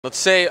Let's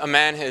say a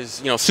man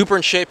is, super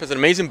in shape, has an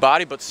amazing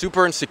body, but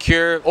super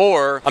insecure,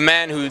 or a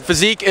man whose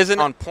physique isn't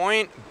on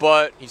point,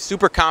 but he's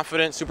super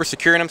confident, super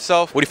secure in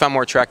himself. What do you find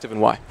more attractive and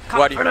why?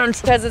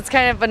 Confidence, because it's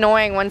kind of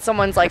annoying when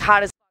someone's like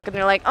hot as fuck and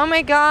they're like, oh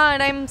my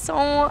god, I'm so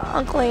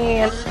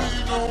ugly.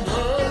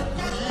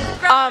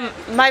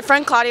 My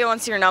friend Claudia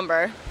wants your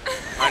number.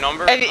 My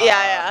number?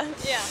 Yeah.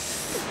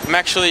 I'm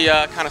actually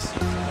kind of... Too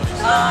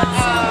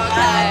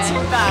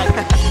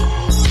bad.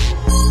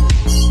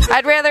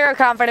 I'd rather a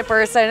confident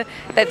person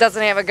that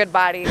doesn't have a good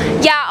body.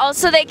 Yeah,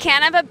 also they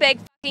can't have a big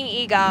fucking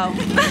ego.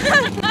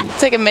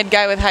 It's like a mid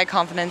guy with high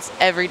confidence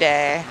every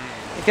day.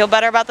 They feel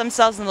better about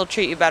themselves and they'll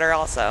treat you better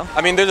also.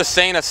 I mean, there's a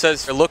saying that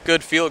says, look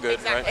good, feel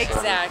good, right?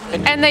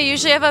 Exactly. And they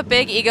usually have a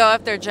big ego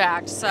if they're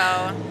jacked, so.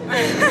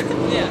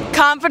 Yeah.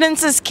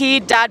 Confidence is key,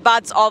 dad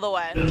bods all the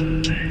way.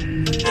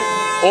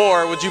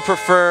 Or would you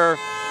prefer...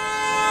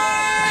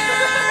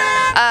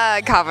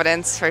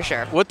 Confidence, for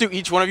sure. What do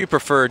each one of you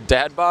prefer,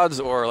 dad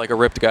bods or like a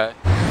ripped guy?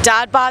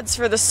 Dad bods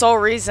for the sole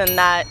reason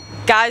that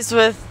guys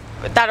that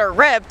are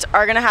ripped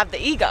are gonna have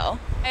the ego.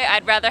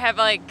 I'd rather have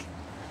like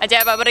a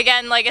dad bod, but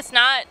again, like it's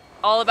not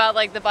all about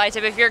like the body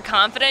type. If you're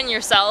confident in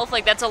yourself,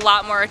 like that's a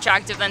lot more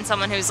attractive than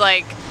someone who's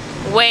like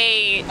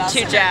way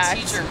too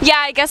jacked. Yeah,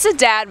 I guess a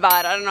dad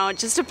bod. I don't know. It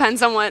just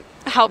depends on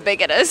how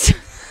big it is.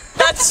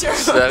 That's true.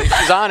 So at least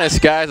she's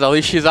honest, guys. At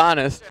least she's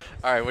honest.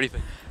 All right, what do you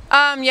think?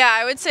 Yeah,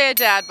 I would say a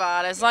dad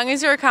bod. As long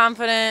as you're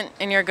confident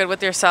and you're good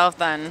with yourself,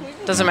 then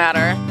doesn't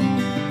matter.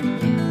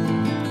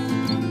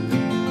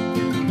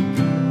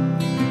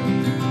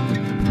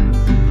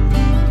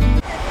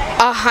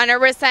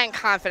 100%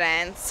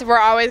 confidence. We're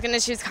always going to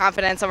choose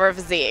confidence over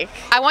physique.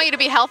 I want you to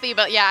be healthy,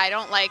 but yeah, I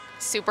don't like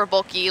super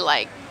bulky,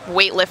 like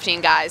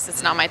weightlifting guys.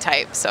 It's not my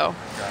type, so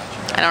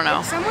I don't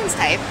know. Someone's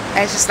type.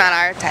 It's just not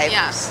our type.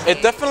 Yeah.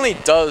 It definitely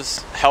does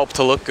help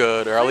to look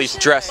good, or at least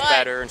dress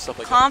better and stuff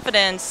like that.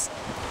 Confidence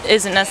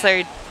isn't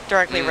necessarily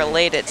directly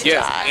related to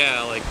that.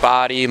 Yeah, like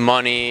body,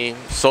 money,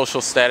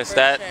 social status,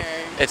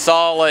 it's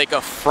all like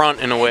a front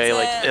in a way,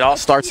 like it all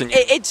starts in you.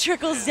 It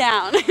trickles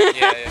down.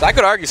 I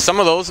could argue some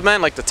of those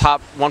men, like the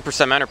top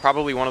 1% men, are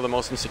probably one of the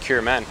most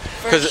insecure men,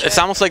 because it's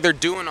almost like they're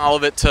doing all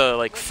of it to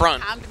like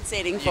front.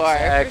 Compensating for.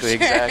 Exactly,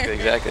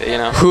 exactly.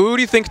 Who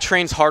do you think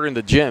trains harder in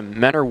the gym,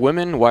 men or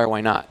women? Why or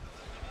why not?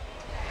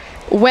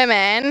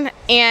 Women,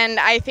 and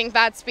I think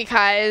that's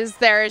because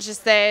there's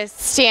just this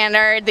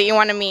standard that you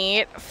want to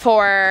meet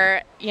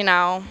for, they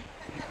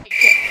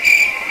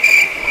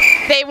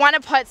want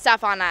to put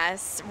stuff on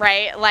us,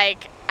 right?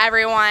 Like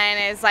everyone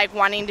is like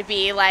wanting to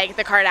be like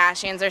the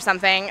Kardashians or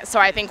something, so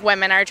I think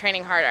women are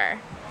training harder.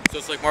 So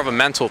it's like more of a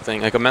mental thing,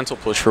 like a mental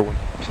push for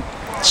women.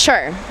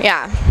 Sure,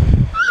 yeah.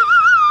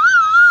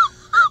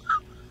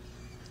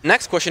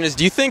 Next question is,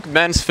 do you think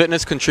men's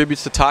fitness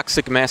contributes to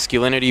toxic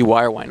masculinity?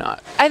 Why or why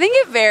not? I think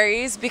it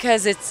varies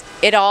because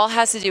it all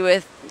has to do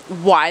with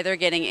why they're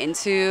getting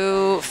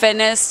into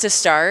fitness to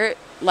start.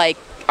 Like,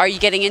 are you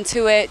getting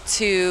into it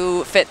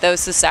to fit those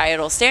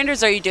societal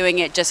standards? Are you doing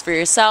it just for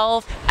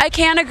yourself? I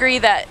can agree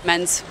that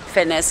men's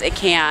fitness, it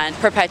can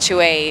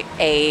perpetuate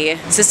a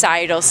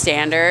societal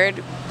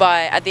standard,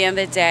 but at the end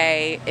of the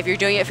day, if you're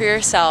doing it for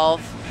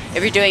yourself,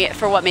 if you're doing it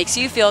for what makes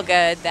you feel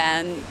good,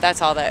 then that's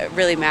all that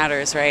really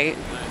matters, right?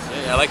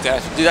 Yeah, I like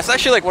that. Dude, that's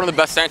actually like one of the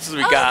best answers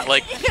we got.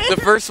 Like the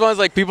first one's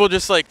like people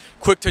just like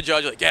quick to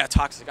judge, like, yeah,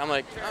 toxic. I'm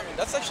like, I mean,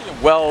 that's actually a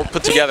well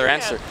put together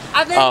answer.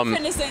 I've been in the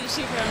fitness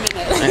industry for a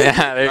minute.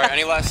 Yeah. All right,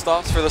 any last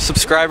thoughts for the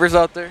subscribers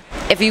out there?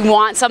 If you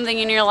want something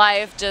in your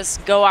life,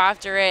 just go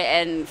after it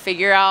and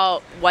figure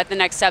out what the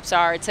next steps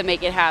are to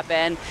make it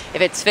happen.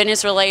 If it's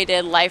fitness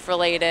related, life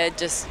related,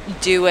 just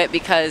do it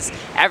because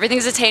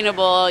everything's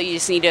attainable. You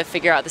just need to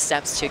figure out the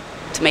steps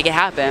to make it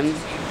happen.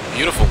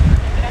 Beautiful.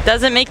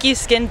 Doesn't make you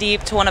skin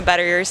deep to want to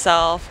better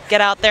yourself.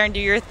 Get out there and do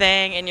your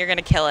thing and you're going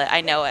to kill it.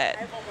 I know it.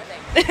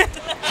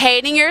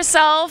 Hating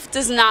yourself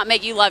does not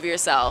make you love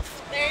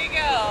yourself. There you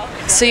go.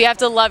 So you have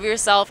to love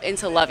yourself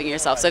into loving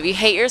yourself. So if you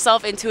hate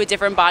yourself into a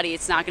different body,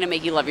 it's not going to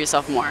make you love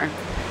yourself more.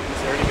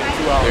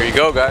 There you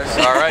go, guys.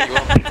 All right.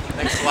 Well,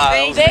 thanks a lot.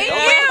 Thank you.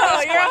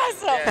 You're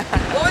awesome.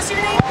 What was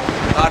your name?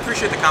 I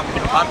appreciate the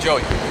compliment. I'm Joey.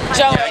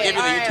 Joey. Yeah, I gave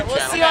you the YouTube channel.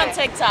 We'll see you on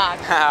TikTok.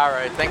 All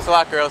right. Thanks a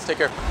lot, girls. Take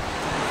care.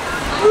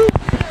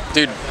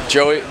 Dude,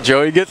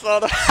 Joey gets all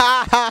the